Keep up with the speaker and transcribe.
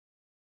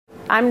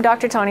I'm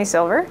Dr. Tawni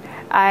Silver.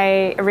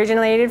 I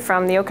originated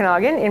from the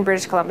Okanagan in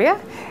British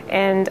Columbia,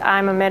 and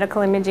I'm a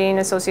medical imaging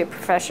associate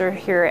professor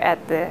here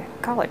at the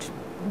college.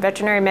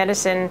 Veterinary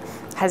medicine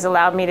has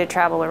allowed me to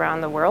travel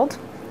around the world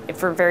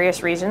for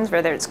various reasons,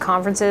 whether it's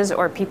conferences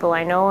or people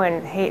I know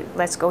and, hey,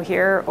 let's go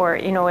here, or,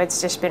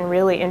 it's just been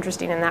really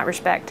interesting in that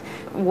respect.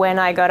 When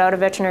I got out of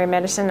veterinary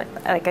medicine,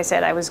 like I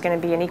said, I was going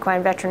to be an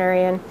equine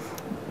veterinarian.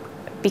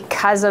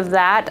 Because of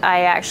that,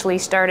 I actually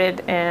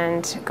started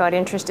and got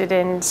interested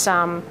in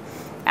some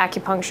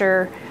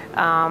acupuncture,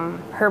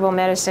 herbal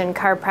medicine,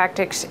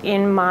 chiropractics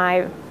in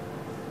my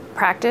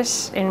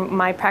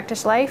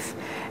practice life.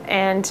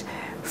 And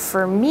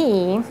for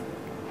me,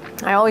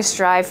 I always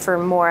strive for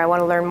more. I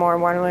want to learn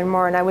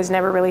more, and I was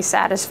never really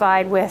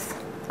satisfied with,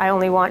 I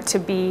only want to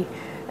be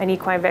an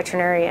equine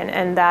veterinarian.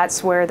 And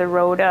that's where the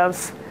road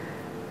of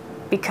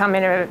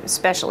becoming a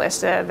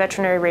specialist, a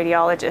veterinary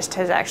radiologist,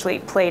 has actually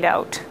played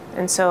out.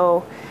 And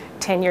so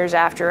 10 years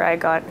after I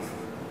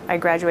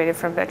graduated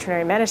from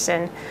veterinary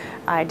medicine,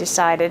 I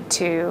decided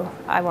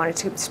I wanted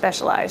to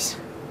specialize.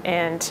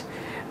 And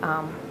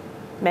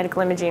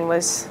medical imaging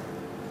was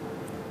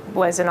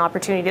an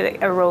opportunity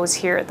that arose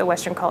here at the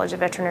Western College of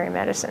Veterinary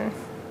Medicine.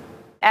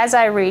 As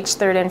I reached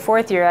third and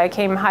fourth year, I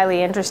became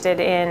highly interested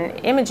in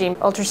imaging.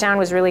 Ultrasound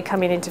was really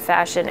coming into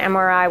fashion.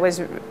 MRI was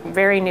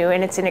very new,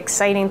 and it's an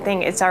exciting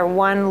thing. It's our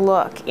one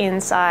look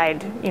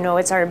inside.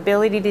 It's our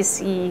ability to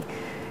see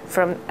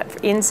from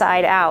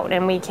inside out,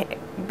 and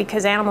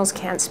because animals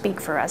can't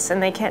speak for us,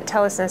 and they can't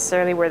tell us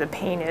necessarily where the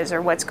pain is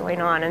or what's going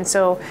on. And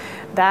so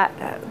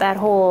that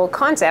whole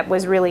concept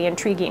was really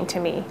intriguing to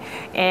me.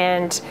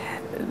 And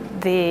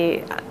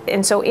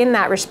so in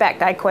that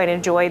respect, I quite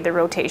enjoyed the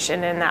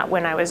rotation and that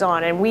when I was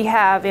on. And we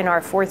have in our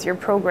fourth year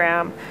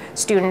program,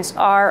 students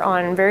are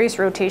on various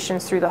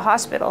rotations through the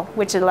hospital,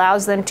 which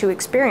allows them to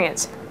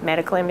experience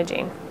medical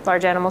imaging,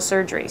 large animal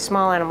surgery,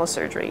 small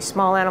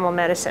animal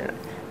medicine,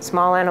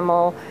 small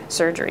animal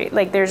surgery.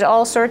 Like, there's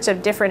all sorts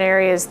of different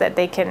areas that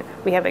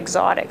we have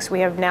exotics, we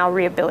have now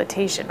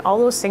rehabilitation, all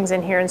those things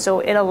in here. And so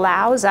it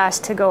allows us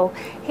to go,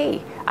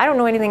 hey, I don't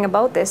know anything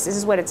about this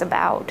is what it's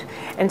about.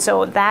 And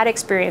so that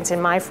experience in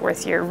my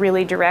fourth year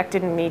really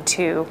directed me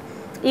to,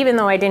 even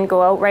though I didn't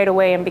go out right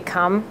away and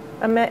become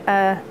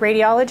a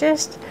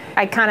radiologist,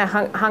 I kind of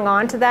hung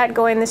on to that,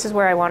 going, this is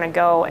where I want to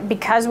go.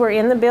 Because we're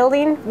in the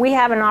building, we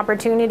have an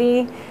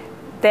opportunity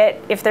that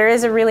if there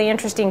is a really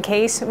interesting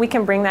case, we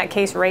can bring that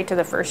case right to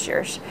the first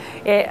years.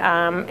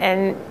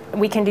 And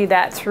we can do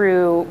that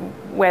through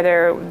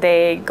whether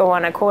they go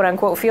on a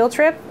quote-unquote field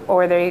trip,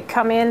 or they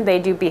come in, they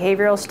do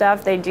behavioral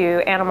stuff, they do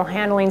animal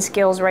handling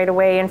skills right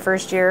away in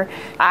first year.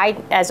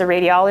 As a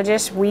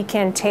radiologist, we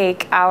can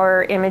take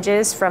our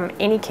images from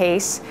any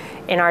case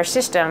in our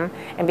system,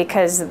 and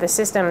because the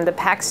system, the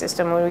PAC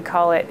system, what we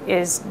call it,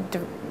 is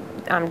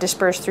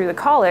dispersed through the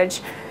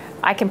college,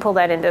 I can pull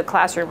that into the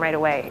classroom right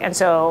away. And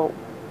so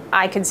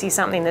I could see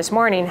something this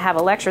morning, have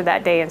a lecture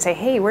that day, and say,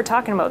 hey, we're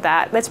talking about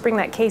that. Let's bring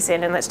that case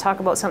in and let's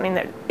talk about something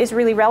that is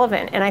really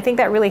relevant. And I think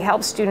that really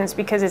helps students,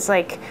 because it's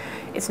like,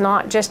 it's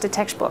not just a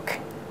textbook,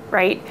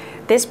 right?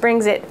 This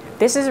brings it,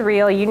 this is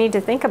real. You need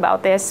to think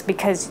about this,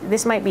 because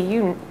this might be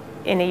you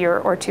in a year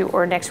or two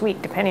or next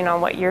week, depending on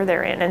what year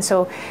they're in. And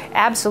so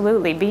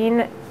absolutely,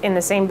 being in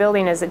the same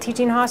building as the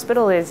teaching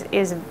hospital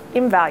is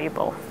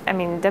invaluable. I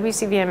mean,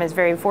 WCVM is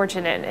very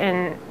fortunate,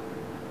 and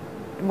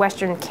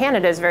Western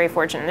Canada is very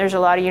fortunate. There's a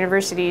lot of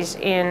universities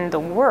in the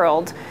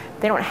world,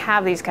 they don't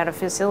have these kind of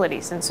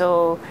facilities. And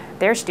so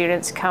their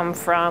students come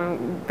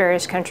from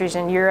various countries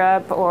in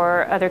Europe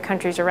or other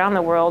countries around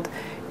the world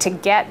to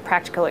get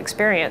practical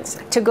experience.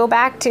 To go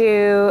back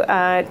to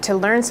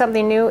learn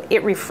something new,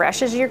 it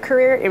refreshes your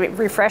career, it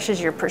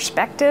refreshes your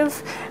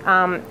perspective.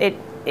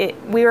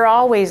 We are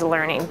always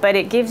learning, but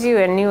it gives you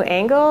a new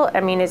angle. I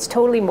mean, it's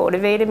totally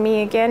motivated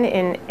me again.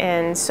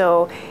 And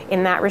so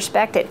in that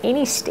respect, at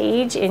any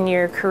stage in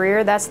your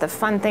career, that's the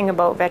fun thing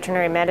about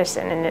veterinary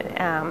medicine,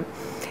 and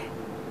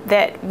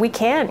that we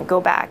can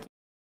go back.